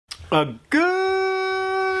A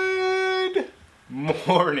good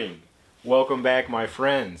morning. Welcome back, my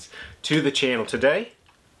friends, to the channel. Today,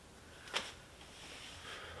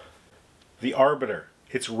 the Arbiter.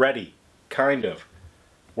 It's ready, kind of.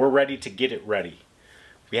 We're ready to get it ready.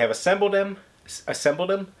 We have assembled them.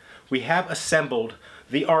 We have assembled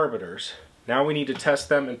the Arbiters. Now we need to test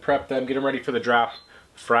them and prep them, get them ready for the drop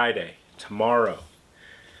Friday, tomorrow.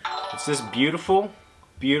 It's this beautiful,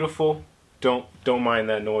 beautiful. Don't mind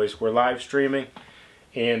that noise. We're live streaming,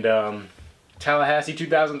 and Tallahassee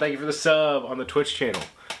 2000, thank you for the sub on the Twitch channel.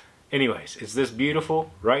 Anyways, it's this beautiful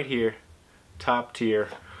right here, top tier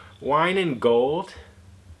wine and gold,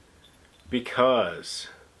 because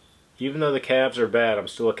even though the Cavs are bad, I'm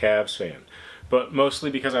still a Cavs fan, but mostly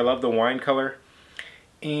because I love the wine color.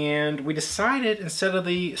 And we decided, instead of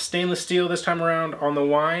the stainless steel this time around on the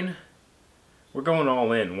wine, we're going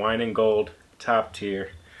all in. Wine and gold, top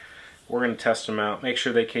tier. We're going to test them out, make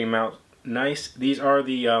sure they came out nice. These are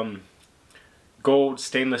the gold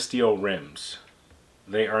stainless steel rims.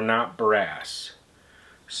 They are not brass.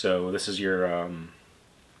 So this is your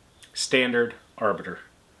standard Arbiter.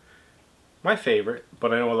 My favorite,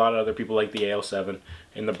 but I know a lot of other people like the AL7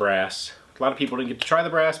 and the brass. A lot of people didn't get to try the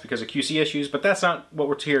brass because of QC issues, but that's not what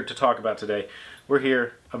we're here to talk about today. We're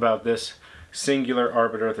here about this singular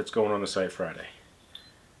Arbiter that's going on the site Friday.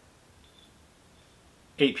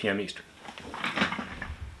 8 p.m. Eastern.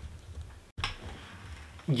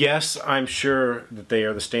 Yes, I'm sure that they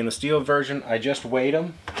are the stainless steel version. I just weighed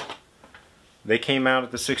them. They came out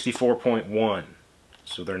at the 64.1.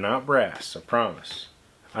 So they're not brass, I promise.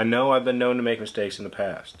 I know I've been known to make mistakes in the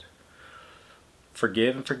past.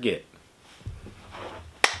 Forgive and forget.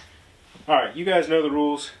 Alright, you guys know the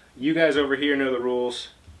rules. You guys over here know the rules.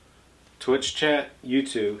 Twitch chat,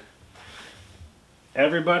 YouTube.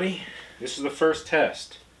 Everybody, this is the first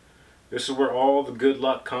test. This is where all the good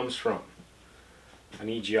luck comes from. I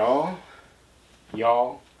need y'all,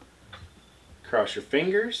 cross your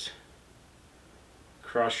fingers,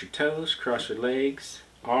 cross your toes, cross your legs,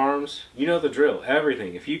 arms. You know the drill,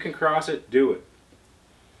 everything. If you can cross it, do it.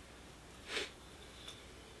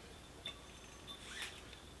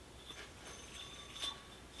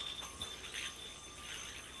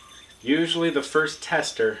 Usually the first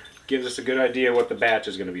tester gives us a good idea what the batch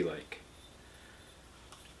is going to be like.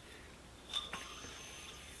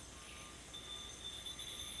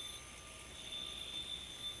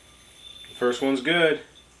 The first one's good.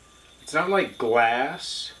 It's not like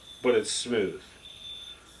glass, but it's smooth.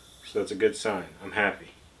 So that's a good sign. I'm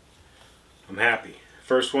happy. I'm happy.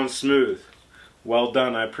 First one's smooth. Well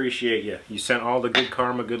done. I appreciate you. You sent all the good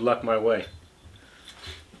karma, good luck my way.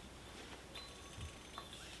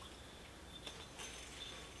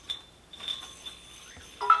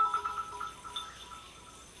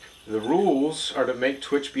 The rules are to make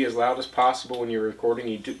Twitch be as loud as possible when you're recording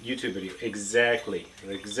a YouTube video. Exactly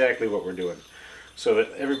what we're doing. So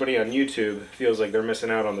that everybody on YouTube feels like they're missing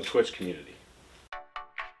out on the Twitch community.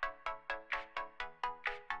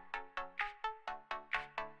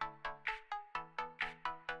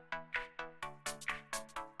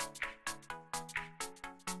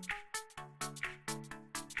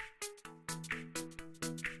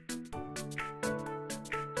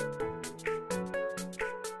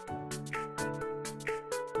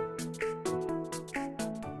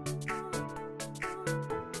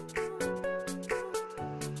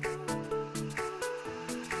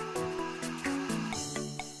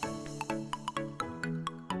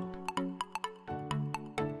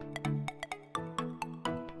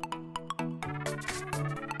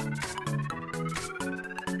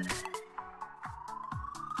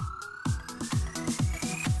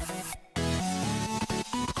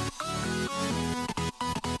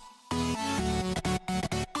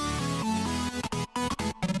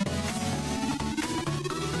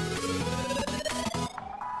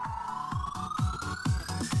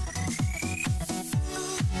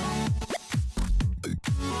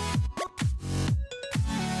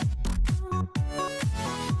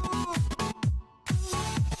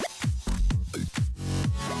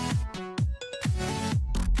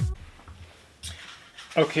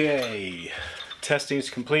 Okay, testing's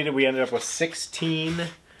completed. We ended up with 16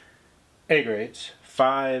 A grades,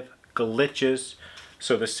 5 glitches.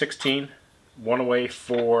 So the 16, 1 away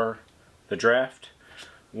for the draft,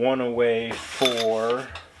 1 away for,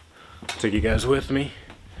 take you guys with me.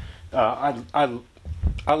 I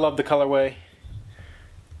love the colorway.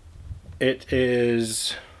 It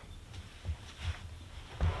is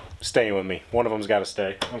staying with me. One of them's got to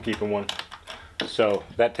stay. I'm keeping one. So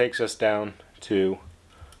that takes us down to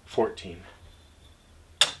 14.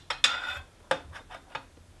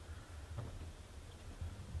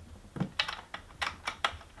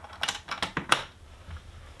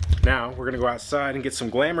 Now we're gonna go outside and get some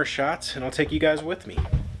glamour shots, and I'll take you guys with me.